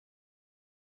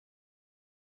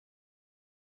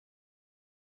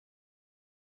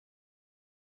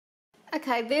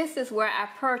Okay, this is where I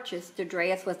purchased the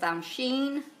dress. Was on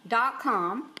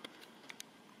Shein.com,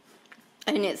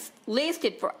 and it's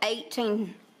listed for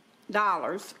 $18,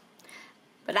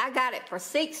 but I got it for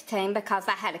 $16 because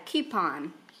I had a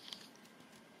coupon.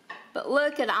 But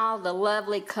look at all the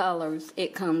lovely colors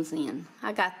it comes in.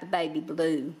 I got the baby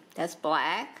blue. That's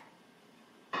black.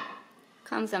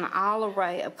 Comes in all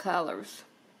array of colors.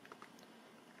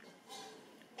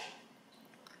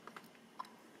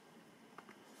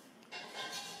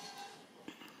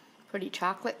 Pretty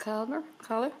chocolate color.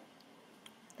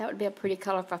 That would be a pretty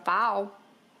color for fall.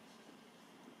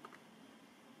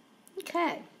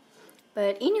 Okay.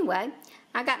 But anyway,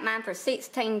 I got mine for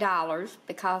 $16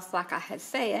 because, like I had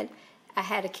said, I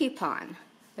had a coupon.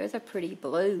 There's a pretty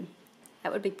blue.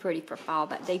 That would be pretty for fall,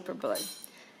 that deeper blue.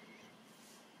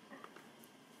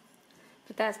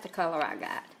 But that's the color I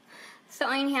got. So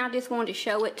anyhow, I just wanted to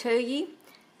show it to you.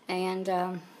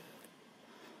 And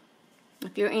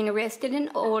if you're interested in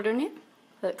ordering it,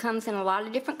 it comes in a lot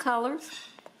of different colors.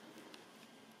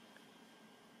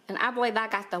 And I believe I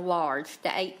got the large,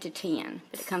 the 8 to 10.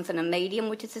 But it comes in a medium,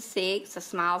 which is a 6, a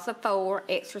small is a 4,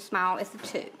 extra small is a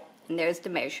 2. And there's the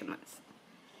measurements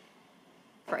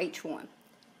for each one.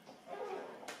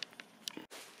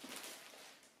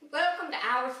 Welcome to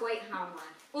Our Sweet Home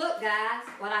Life. Look guys,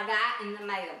 what I got in the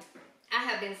mail. I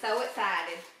have been so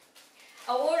excited.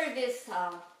 I ordered this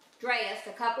dress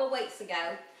a couple of weeks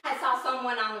ago. I saw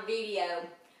someone on the video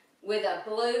with a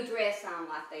blue dress on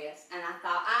like this, and I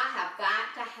thought, I have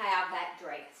got to have that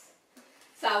dress.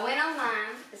 So I went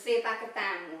online to see if I could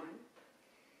find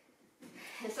one.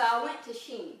 And so I went to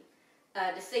Shein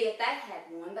to see if they had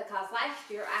one, because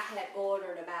last year I had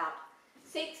ordered about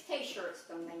 6 t-shirts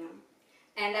from them,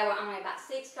 and they were only about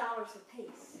 $6 a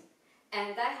piece.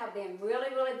 And they have been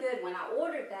really, really good. When I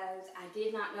ordered those, I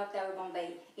did not know if they were going to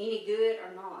be any good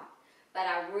or not. But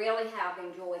I really have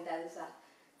enjoyed those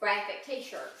graphic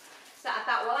t-shirts. So I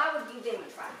thought, well, I would give them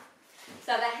a try.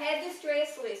 So they had this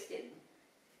dress listed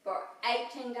for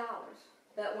 $18.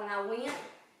 But when I went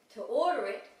to order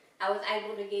it, I was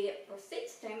able to get it for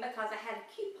 $16 because I had a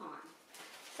coupon.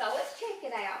 So let's check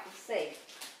it out and see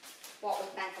what we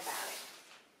think about it.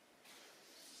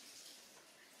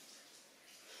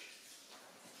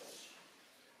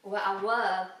 Well, I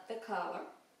love the color,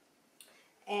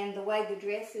 and the way the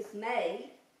dress is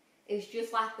made is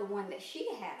just like the one that she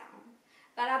had on.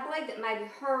 But I believe that maybe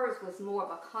hers was more of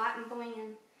a cotton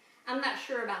blend. I'm not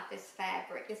sure about this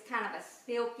fabric. It's kind of a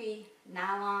silky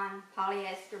nylon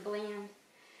polyester blend.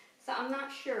 So I'm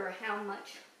not sure how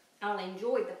much I'll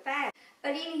enjoy the fabric.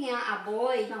 But anyhow, I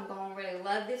believe I'm going to really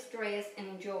love this dress and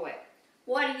enjoy it.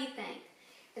 What do you think?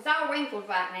 It's all wrinkled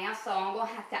right now, so I'm going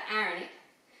to have to iron it.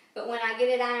 But when I get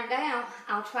it ironed out,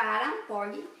 I'll try it on for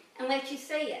you and let you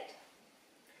see it.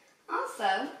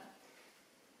 Also,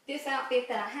 this outfit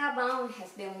that I have on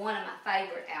has been one of my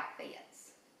favorite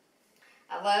outfits.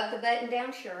 I love the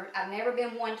button-down shirt. I've never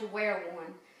been one to wear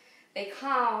one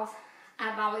because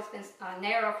I've always been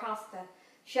narrow across the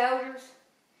shoulders,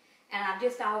 and I've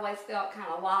just always felt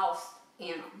kind of lost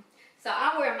in them. So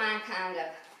I wear mine kind of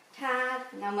tied.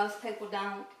 I know most people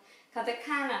don't, because it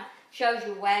kind of shows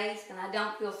your waist, and I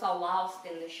don't feel so lost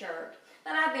in the shirt.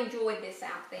 But I've enjoyed this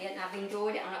outfit, and I've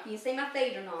enjoyed it. I don't know if you can see my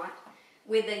feet or not,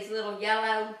 with these little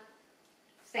yellow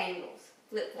sandals,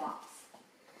 flip-flops.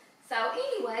 So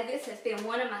anyway, this has been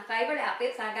one of my favorite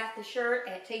outfits. I got the shirt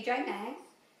at TJ Maxx,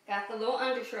 got the little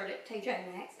undershirt at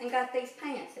TJ Maxx, and got these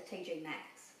pants at TJ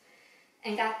Maxx,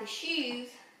 and got the shoes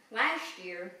last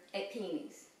year at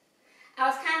Penny's. I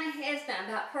was kind of hesitant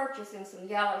about purchasing some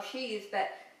yellow shoes, but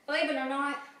believe it or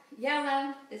not,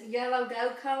 yellow, this yellow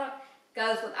gold color,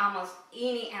 goes with almost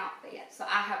any outfit. So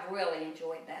I have really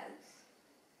enjoyed those.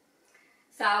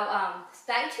 So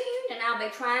stay tuned, and I'll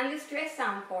be trying this dress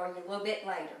on for you a little bit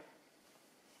later.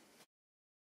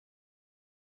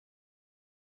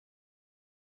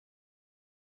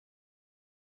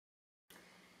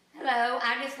 Hello,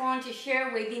 I just wanted to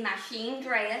share with you my Shein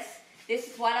dress. This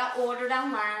is what I ordered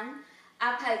online.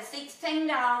 I paid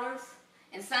 $16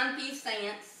 and some few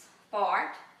cents for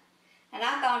it, and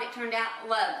I thought it turned out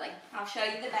lovely. I'll show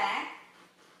you the back.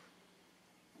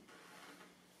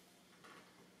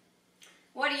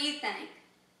 What do you think?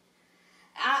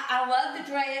 I love the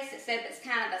dress. It said it's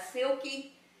kind of a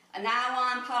silky, a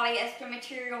nylon polyester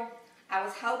material. I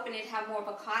was hoping it'd have more of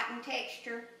a cotton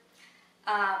texture,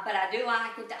 but I do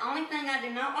like it. The only thing I do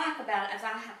not like about it is I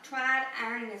have tried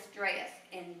ironing this dress,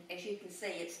 and as you can see,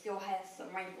 it still has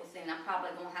some wrinkles in it. I'm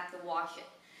probably going to have to wash it.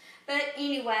 But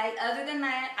anyway, other than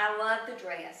that, I love the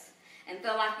dress and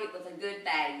feel like it was a good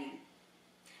value.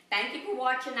 Thank you for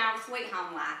watching Our Sweet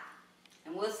Home Life,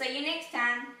 and we'll see you next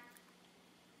time.